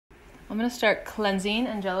I'm gonna start cleansing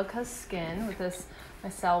Angelica's skin with this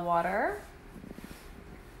micellar water.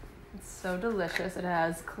 It's so delicious. It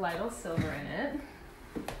has colloidal silver in it.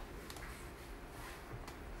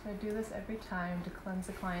 So I do this every time to cleanse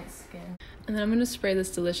the client's skin. And then I'm gonna spray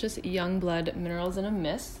this delicious Youngblood Minerals in a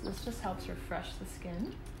Mist. This just helps refresh the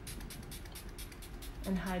skin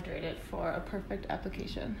and hydrate it for a perfect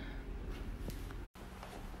application.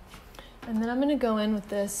 And then I'm gonna go in with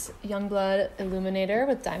this Youngblood Illuminator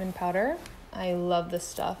with diamond powder. I love this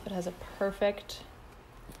stuff. It has a perfect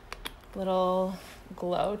little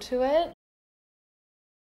glow to it.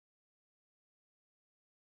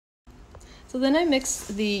 So then I mix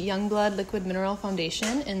the Youngblood Liquid Mineral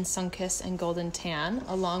Foundation in Sunkiss and Golden Tan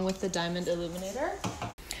along with the Diamond Illuminator.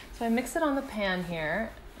 So I mix it on the pan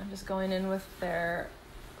here. I'm just going in with their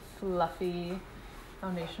fluffy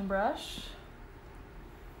foundation brush.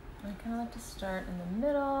 I kind of like to start in the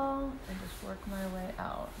middle and just work my way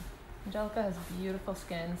out. Angelica has beautiful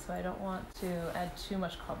skin, so I don't want to add too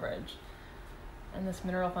much coverage. And this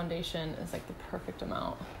mineral foundation is like the perfect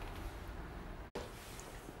amount.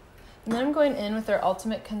 And then I'm going in with their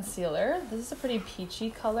Ultimate Concealer. This is a pretty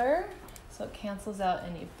peachy color, so it cancels out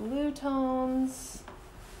any blue tones.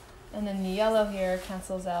 And then the yellow here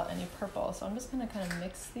cancels out any purple. So I'm just gonna kind of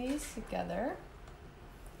mix these together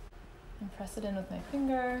and press it in with my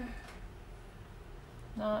finger,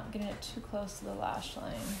 not getting it too close to the lash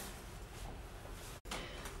line.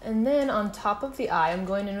 And then on top of the eye, I'm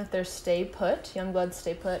going in with their Stay Put, Youngblood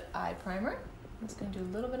Stay Put Eye Primer. I'm just gonna do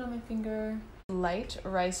a little bit on my finger. Light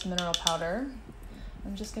rice mineral powder.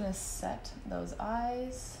 I'm just gonna set those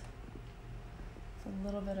eyes with a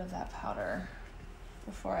little bit of that powder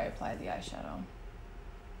before I apply the eyeshadow.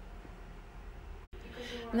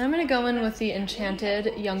 And then I'm going to go in with the Enchanted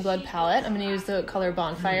Youngblood palette. I'm going to use the color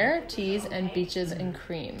Bonfire, Tease, and Beaches and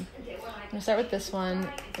Cream. I'm going to start with this one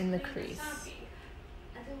in the crease.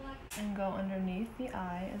 And go underneath the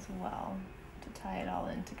eye as well to tie it all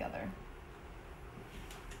in together.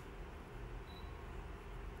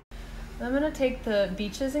 And I'm going to take the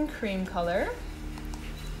Beaches and Cream color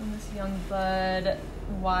and this Youngblood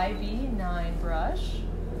YB9 brush.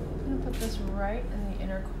 I'm going to put this right in the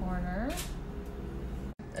inner corner.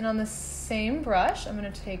 And on the same brush, I'm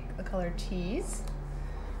going to take the color Tease.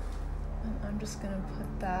 And I'm just going to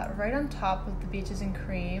put that right on top of the Beaches and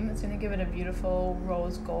Cream. It's going to give it a beautiful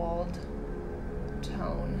rose gold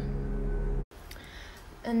tone.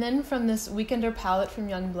 And then from this Weekender palette from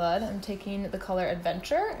Youngblood, I'm taking the color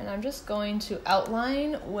Adventure, and I'm just going to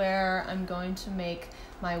outline where I'm going to make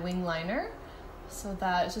my wing liner, so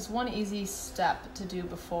that it's just one easy step to do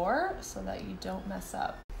before so that you don't mess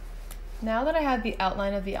up. Now that I have the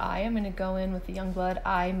outline of the eye, I'm going to go in with the Youngblood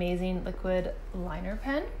Eye Amazing Liquid Liner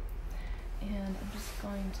Pen. And I'm just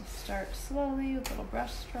going to start slowly with little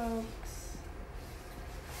brush strokes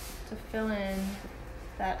to fill in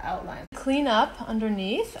that outline. Clean up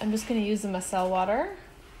underneath, I'm just going to use the micellar water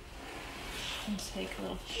and take a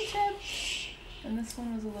little Q-tip. And this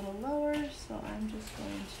one was a little lower, so I'm just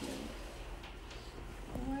going to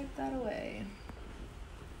wipe that away.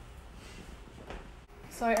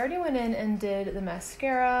 So I already went in and did the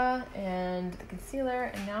mascara and the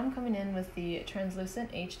concealer, and now I'm coming in with the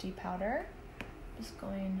translucent HD powder. Just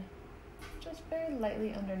going just very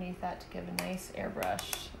lightly underneath that to give a nice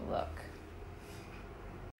airbrush look.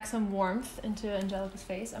 Some warmth into Angelica's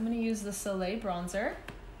face. I'm going to use the Soleil bronzer.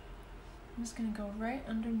 I'm just going to go right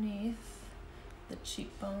underneath the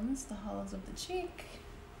cheekbones, the hollows of the cheek.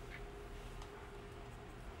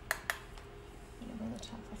 Over the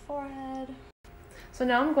top of the forehead. So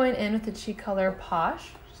now I'm going in with the cheek color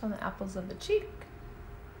Posh, just on the apples of the cheek.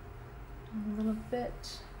 A little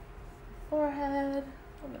bit forehead,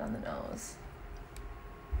 a little bit on the nose.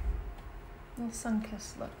 A little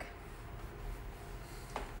sun-kissed look.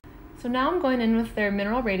 So now I'm going in with their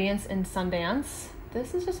Mineral Radiance in Sundance.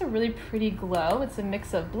 This is just a really pretty glow. It's a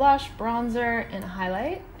mix of blush, bronzer, and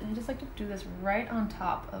highlight. And I just like to do this right on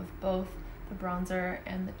top of both the bronzer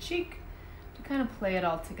and the cheek to kind of play it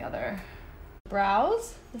all together.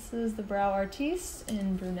 Brows. This is the Brow Artiste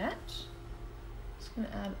in Brunette. Just going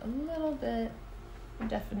to add a little bit of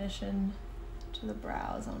definition to the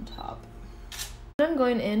brows on top. I'm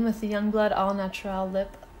going in with the Youngblood All Natural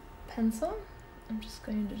Lip Pencil. I'm just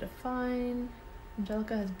going to define.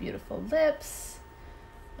 Angelica has beautiful lips.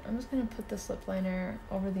 I'm just going to put this lip liner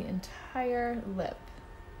over the entire lip.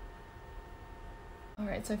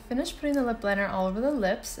 Alright, so I finished putting the lip liner all over the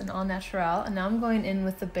lips in All Natural, and now I'm going in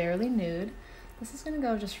with the Barely Nude. This is going to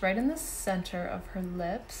go just right in the center of her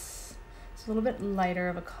lips. It's a little bit lighter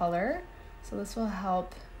of a color, so this will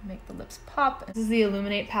help make the lips pop. This is the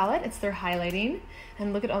Illuminate palette. It's their highlighting.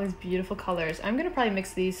 And look at all these beautiful colors. I'm gonna probably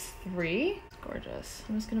mix these three. It's gorgeous.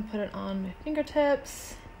 I'm just gonna put it on my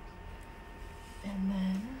fingertips. And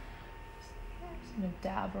then I'm just gonna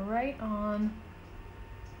dab right on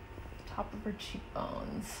the top of her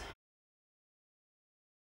cheekbones.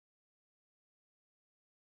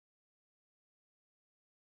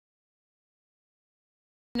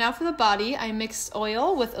 Now for the body, I mixed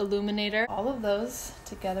oil with illuminator, all of those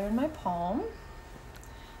together in my palm.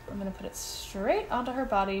 I'm gonna put it straight onto her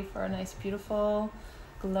body for a nice, beautiful,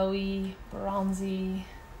 glowy, bronzy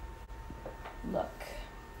look.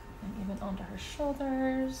 And even onto her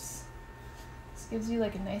shoulders. This gives you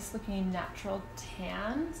like a nice looking natural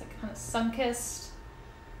tan. It's like kind of sun-kissed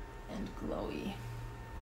and glowy.